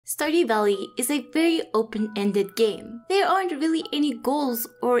Stardew Valley is a very open-ended game. There aren't really any goals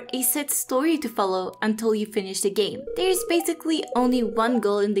or a set story to follow until you finish the game. There's basically only one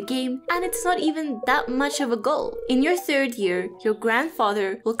goal in the game, and it's not even that much of a goal. In your third year, your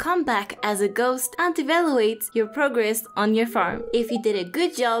grandfather will come back as a ghost and evaluate your progress on your farm. If you did a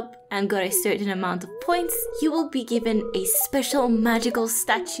good job and got a certain amount of points, you will be given a special magical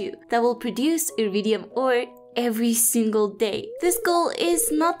statue that will produce iridium ore every single day. This goal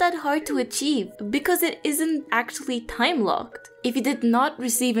is not that hard to achieve because it isn't actually time locked. If you did not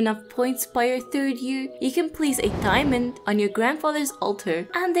receive enough points by your third year, you can place a diamond on your grandfather's altar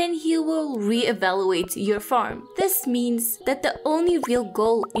and then he will re-evaluate your farm. This means that the only real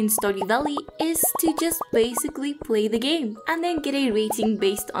goal in Stardew Valley is to just basically play the game and then get a rating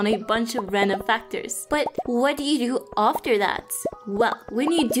based on a bunch of random factors. But what do you do after that? Well,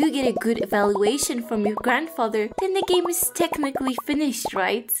 when you do get a good evaluation from your grandfather, then the game is technically finished,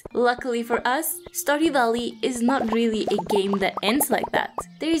 right? Luckily for us, Stardew Valley is not really a game that ends like that.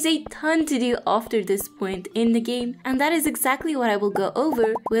 There is a ton to do after this point in the game, and that is exactly what I will go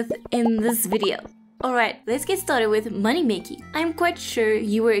over with in this video. Alright, let's get started with money making. I'm quite sure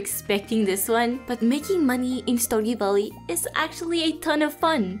you were expecting this one, but making money in Stardew Valley is actually a ton of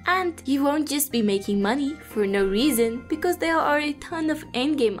fun. And you won't just be making money for no reason, because there are a ton of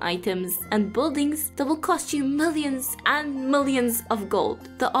endgame items and buildings that will cost you millions and millions of gold.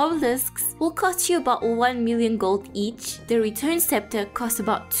 The obelisks will cost you about 1 million gold each, the return scepter costs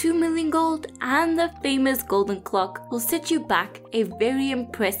about 2 million gold, and the famous golden clock will set you back a very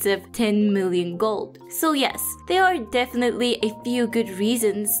impressive 10 million gold. So yes, there are definitely a few good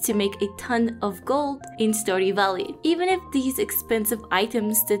reasons to make a ton of gold in Stardew Valley. Even if these expensive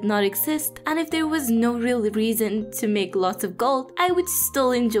items did not exist, and if there was no real reason to make lots of gold, I would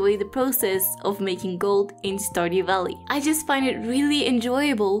still enjoy the process of making gold in Stardew Valley. I just find it really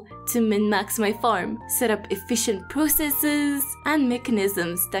enjoyable to min-max my farm, set up efficient processes and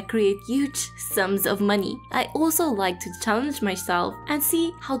mechanisms that create huge sums of money. I also like to challenge myself and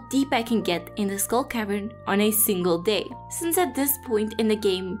see how deep I can get in the skull cavern on a single day. Since at this point in the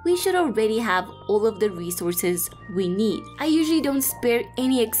game, we should already have all of the resources we need. I usually don't spare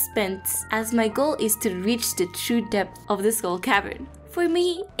any expense as my goal is to reach the true depth of the skull cavern. For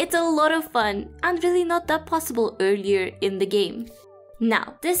me, it's a lot of fun and really not that possible earlier in the game.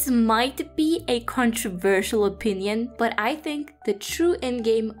 Now, this might be a controversial opinion, but I think the true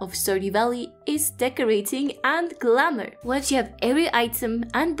endgame of Stardew Valley is decorating and glamour. Once you have every item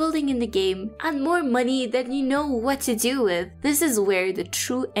and building in the game, and more money than you know what to do with, this is where the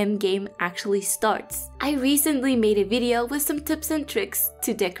true endgame actually starts. I recently made a video with some tips and tricks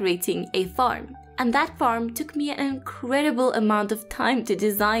to decorating a farm. And that farm took me an incredible amount of time to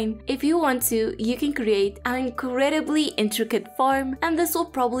design. If you want to, you can create an incredibly intricate farm, and this will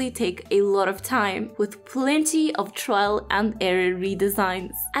probably take a lot of time with plenty of trial and error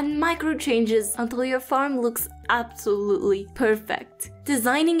redesigns and micro changes until your farm looks absolutely perfect.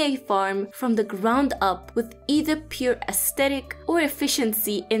 Designing a farm from the ground up with either pure aesthetic or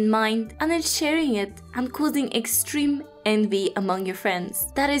efficiency in mind, and then sharing it and causing extreme envy among your friends.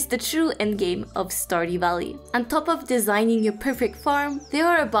 That is the true endgame of Stardew Valley. On top of designing your perfect farm, there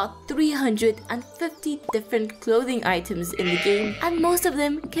are about 350 different clothing items in the game, and most of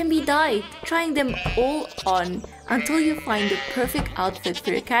them can be dyed. Trying them all on until you find the perfect outfit for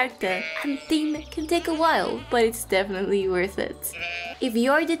your character and theme can take a while, but it's definitely worth it. If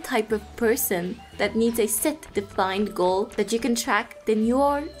you're the type of person that needs a set defined goal that you can track, then you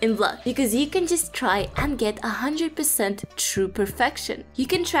are in luck, because you can just try and get 100% true perfection. You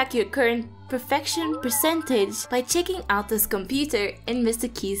can track your current perfection percentage by checking out this computer in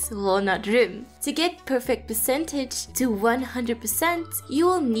Mr. Key's walnut room. To get perfect percentage to 100%, you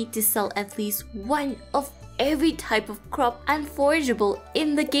will need to sell at least one of every type of crop and forageable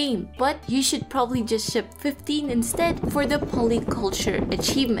in the game, but you should probably just ship 15 instead for the polyculture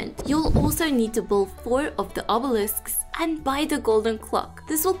achievement. You'll also need to build 4 of the obelisks and buy the golden clock.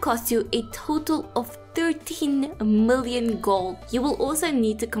 This will cost you a total of 13 million gold. You will also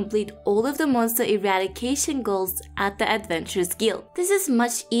need to complete all of the monster eradication goals at the Adventurers Guild. This is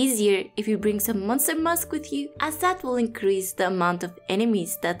much easier if you bring some monster musk with you, as that will increase the amount of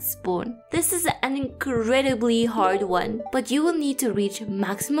enemies that spawn. This is an incredibly hard one, but you will need to reach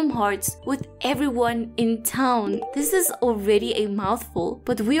maximum hearts with everyone in town. This is already a mouthful,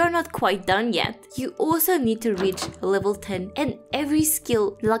 but we are not quite done yet. You also need to reach level 10 in every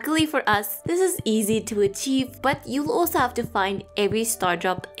skill. Luckily for us, this is easy to achieve, but you'll also have to find every star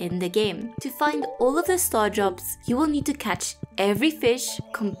drop in the game. To find all of the star drops, you will need to catch every fish,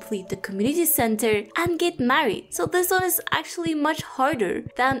 complete the community center, and get married. So this one is actually much harder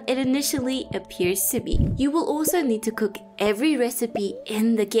than it initially appears to be. You will also need to cook every recipe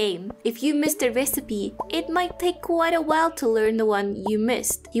in the game. If you missed a recipe, it might take quite a while to learn the one you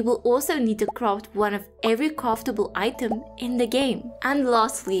missed. You will also need to craft one of every craftable item in the game. And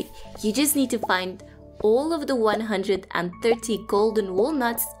lastly, you just need to find all of the 130 golden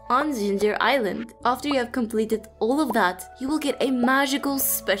walnuts on Ginger Island. After you have completed all of that, you will get a magical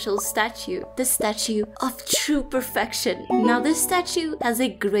special statue, the statue of true perfection. Now this statue has a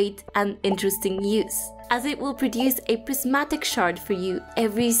great and interesting use, as it will produce a prismatic shard for you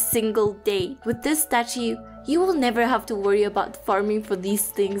every single day. With this statue, you will never have to worry about farming for these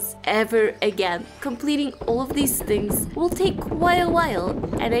things ever again. Completing all of these things will take quite a while,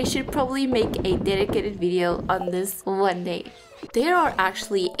 and I should probably make a dedicated video on this one day. There are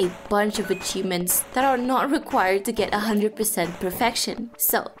actually a bunch of achievements that are not required to get 100% perfection.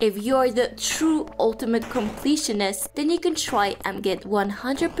 So if you are the true ultimate completionist, then you can try and get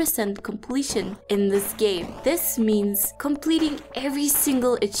 100% completion in this game. This means completing every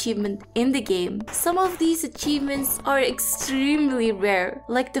single achievement in the game. Some of these achievements are extremely rare,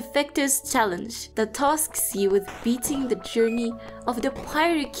 like the Fectus Challenge, that tasks you with beating the journey of the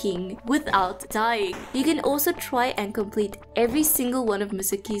Pirate King without dying. You can also try and complete every single one of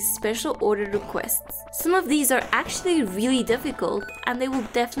Mizuki's special order requests. Some of these are actually really difficult, and they will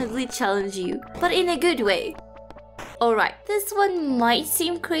definitely challenge you, but in a good way. Alright, this one might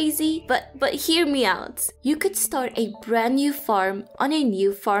seem crazy, but hear me out. You could start a brand new farm on a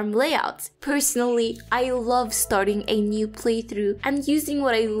new farm layout. Personally, I love starting a new playthrough and using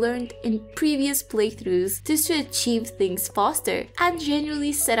what I learned in previous playthroughs just to achieve things faster and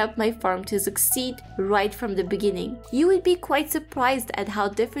generally set up my farm to succeed right from the beginning. You would be quite surprised at how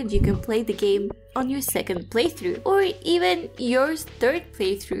different you can play the game on your second playthrough, or even your third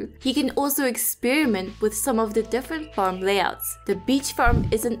playthrough. You can also experiment with some of the different farm layouts. The beach farm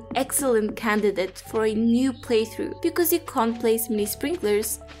is an excellent candidate for a new playthrough because you can't place mini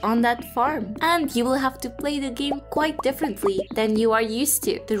sprinklers on that farm, and you will have to play the game quite differently than you are used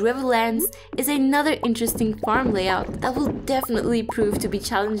to. The Riverlands is another interesting farm layout that will definitely prove to be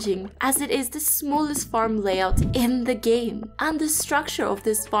challenging, as it is the smallest farm layout in the game, and the structure of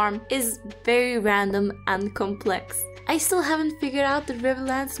this farm is very random and complex. I still haven't figured out the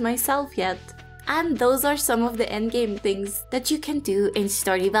Riverlands myself yet. And those are some of the endgame things that you can do in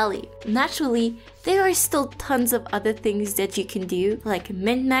Stardew Valley. Naturally, there are still tons of other things that you can do, like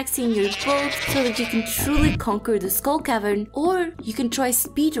min-maxing your boat so that you can truly conquer the Skull Cavern, or you can try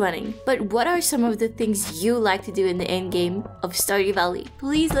speedrunning. But what are some of the things you like to do in the endgame of Stardew Valley?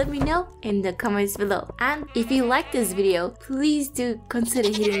 Please let me know in the comments below. And if you like this video, please do consider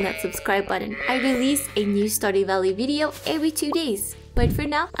hitting that subscribe button. I release a new Stardew Valley video every 2 days. But for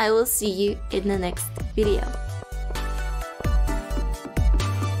now, I will see you in the next video.